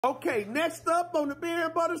Okay, next up on the Beer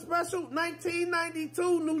and Butter Special,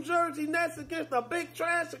 1992 New Jersey Nets against the big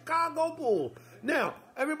trash Chicago Bulls. Now,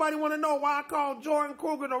 everybody want to know why I call Jordan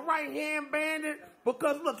Kruger the right-hand bandit?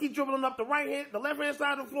 Because, look, he dribbling up the left-hand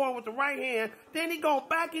side of the floor with the right hand. Then he go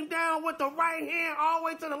back him down with the right hand all the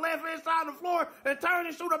way to the left-hand side of the floor and turn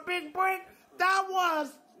and shoot a big break. That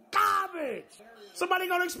was garbage. Somebody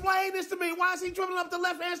gonna explain this to me. Why is he dribbling up the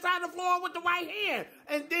left-hand side of the floor with the right hand?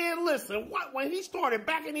 And then listen, when he started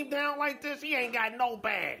backing him down like this, he ain't got no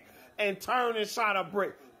bag. And turned and shot a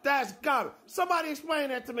brick. That's garbage. Somebody explain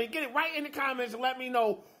that to me. Get it right in the comments and let me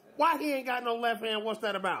know why he ain't got no left hand. What's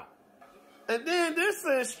that about? And then this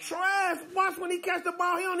is trash. Watch when he catch the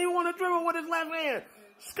ball, he don't even want to dribble with his left hand.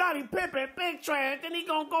 Scottie Pippen, big trash. Then he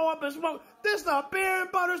gonna go up and smoke. This is a Beer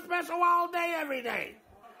and Butter Special all day, every day.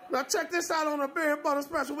 Now check this out on the Beer and Butter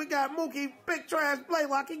Special. We got Mookie, big trash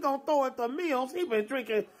Blaylock. He gonna throw it to Mills. He been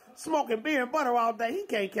smoking beer and butter all day. He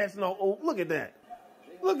can't catch no oop. Look at that.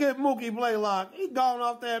 Look at Mookie Blaylock. He gone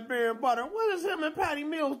off that beer and butter. What is him and Patty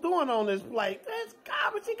Mills doing on this plate? That's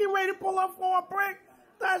garbage. He getting ready to pull up for a brick.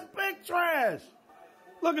 That's big trash.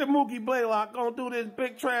 Look at Mookie Blaylock gonna do this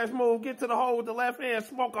big trash move. Get to the hole with the left hand,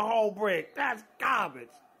 smoke a whole brick. That's garbage.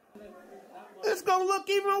 It's gonna look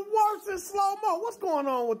even worse in slow-mo. What's going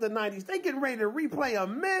on with the 90s? They getting ready to replay a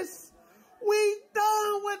miss. We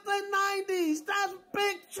done with the 90s. That's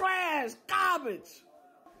big trash. Garbage.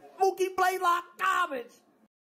 Mookie Blaylock, garbage.